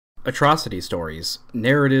Atrocity stories,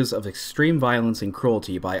 narratives of extreme violence and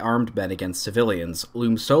cruelty by armed men against civilians,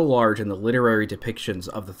 loom so large in the literary depictions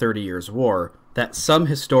of the 30 Years' War that some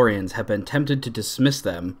historians have been tempted to dismiss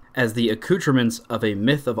them as the accoutrements of a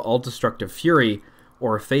myth of all-destructive fury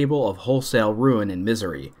or a fable of wholesale ruin and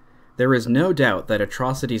misery. There is no doubt that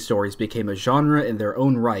atrocity stories became a genre in their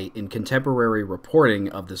own right in contemporary reporting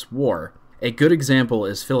of this war. A good example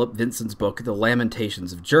is Philip Vincent's book The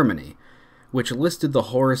Lamentations of Germany, which listed the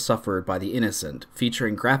horrors suffered by the innocent,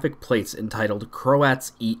 featuring graphic plates entitled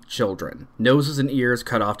Croats Eat Children, noses and ears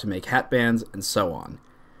cut off to make hatbands, and so on.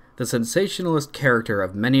 The sensationalist character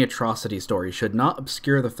of many atrocity stories should not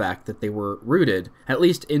obscure the fact that they were rooted, at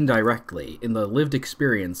least indirectly, in the lived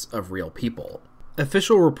experience of real people.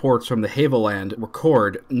 Official reports from the Havelland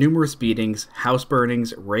record numerous beatings, house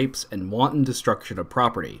burnings, rapes, and wanton destruction of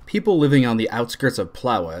property. People living on the outskirts of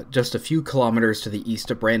Plaue, just a few kilometers to the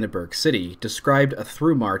east of Brandenburg City, described a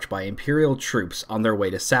through march by imperial troops on their way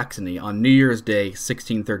to Saxony on New Year's Day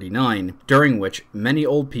 1639, during which many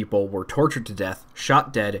old people were tortured to death,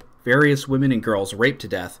 shot dead, various women and girls raped to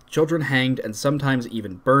death, children hanged, and sometimes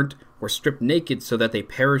even burnt or stripped naked so that they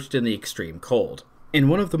perished in the extreme cold. In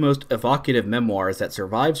one of the most evocative memoirs that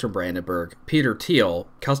survives from Brandenburg, Peter Thiel,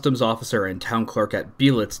 customs officer and town clerk at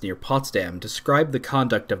Bielitz near Potsdam, described the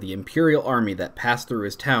conduct of the imperial army that passed through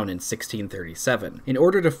his town in 1637. In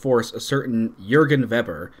order to force a certain Jürgen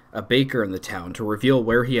Weber, a baker in the town, to reveal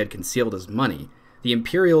where he had concealed his money, the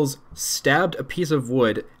Imperials stabbed a piece of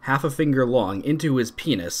wood half a finger long into his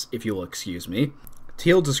penis, if you'll excuse me.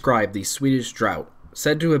 Thiel described the Swedish drought,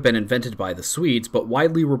 said to have been invented by the Swedes, but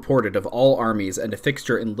widely reported of all armies and a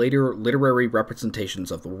fixture in later literary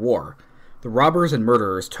representations of the war. The robbers and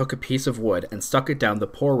murderers took a piece of wood and stuck it down the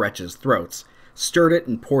poor wretches' throats, stirred it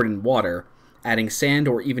and poured in water, adding sand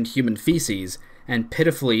or even human feces, and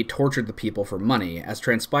pitifully tortured the people for money, as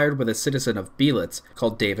transpired with a citizen of Bielitz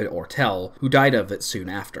called David Ortel, who died of it soon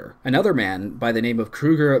after. Another man, by the name of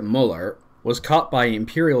Kruger Müller, was caught by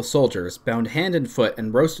imperial soldiers, bound hand and foot,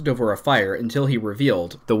 and roasted over a fire until he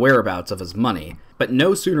revealed the whereabouts of his money. But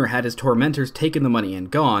no sooner had his tormentors taken the money and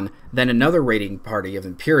gone, than another raiding party of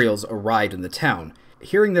Imperials arrived in the town.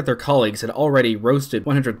 Hearing that their colleagues had already roasted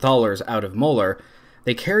 $100 out of Müller,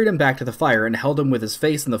 they carried him back to the fire and held him with his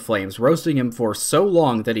face in the flames, roasting him for so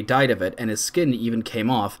long that he died of it, and his skin even came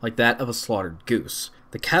off like that of a slaughtered goose.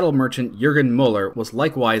 The cattle merchant Jürgen Müller was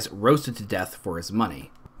likewise roasted to death for his money.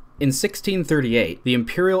 In 1638, the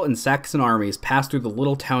Imperial and Saxon armies passed through the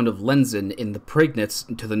little town of Lenzen in the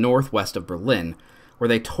Prignitz to the northwest of Berlin, where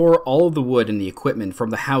they tore all of the wood and the equipment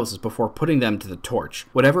from the houses before putting them to the torch.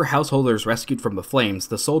 Whatever householders rescued from the flames,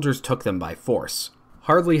 the soldiers took them by force.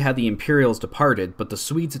 Hardly had the Imperials departed, but the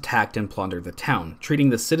Swedes attacked and plundered the town, treating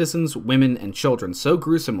the citizens, women, and children so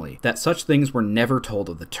gruesomely that such things were never told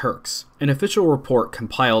of the Turks. An official report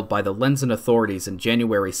compiled by the Lenzen authorities in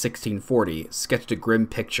January 1640 sketched a grim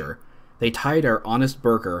picture. They tied our honest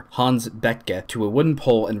burgher, Hans Bethge, to a wooden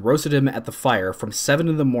pole and roasted him at the fire from 7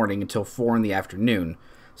 in the morning until 4 in the afternoon,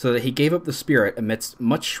 so that he gave up the spirit amidst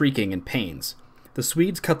much shrieking and pains. The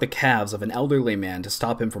Swedes cut the calves of an elderly man to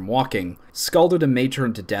stop him from walking, scalded a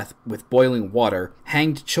matron to death with boiling water,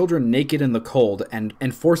 hanged children naked in the cold, and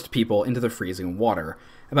forced people into the freezing water.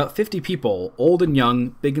 About 50 people, old and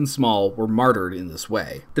young, big and small, were martyred in this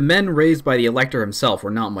way. The men raised by the Elector himself were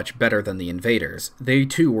not much better than the invaders. They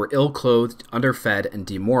too were ill-clothed, underfed, and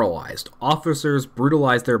demoralized. Officers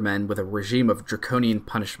brutalized their men with a regime of draconian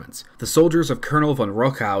punishments. The soldiers of Colonel von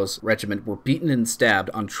Rochau's regiment were beaten and stabbed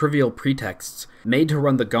on trivial pretexts, made to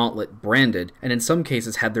run the gauntlet, branded, and in some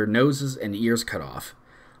cases had their noses and ears cut off.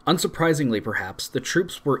 Unsurprisingly, perhaps, the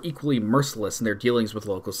troops were equally merciless in their dealings with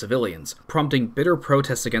local civilians, prompting bitter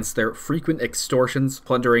protests against their frequent extortions,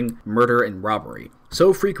 plundering, murder, and robbery.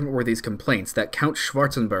 So frequent were these complaints that Count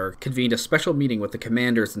Schwarzenberg convened a special meeting with the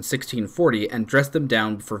commanders in 1640 and dressed them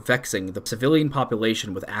down for vexing the civilian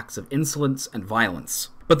population with acts of insolence and violence.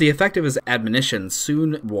 But the effect of his admonitions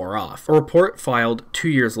soon wore off. A report filed 2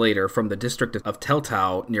 years later from the district of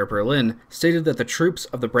Teltow near Berlin stated that the troops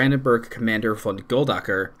of the Brandenburg commander von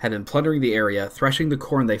Goldacher had been plundering the area, threshing the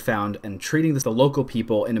corn they found, and treating the local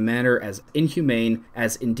people in a manner as inhumane,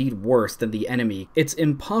 as indeed worse, than the enemy. It's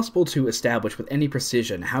impossible to establish with any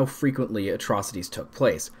precision how frequently atrocities took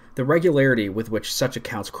place. The regularity with which such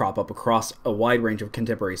accounts crop up across a wide range of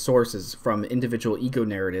contemporary sources, from individual ego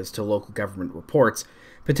narratives to local government reports,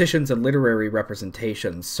 petitions, and literary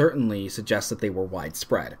representations, certainly suggests that they were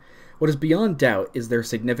widespread. What is beyond doubt is their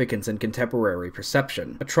significance in contemporary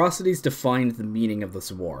perception. Atrocities defined the meaning of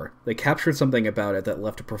this war. They captured something about it that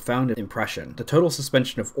left a profound impression. The total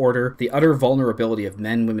suspension of order, the utter vulnerability of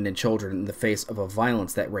men, women, and children in the face of a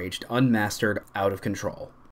violence that raged unmastered, out of control.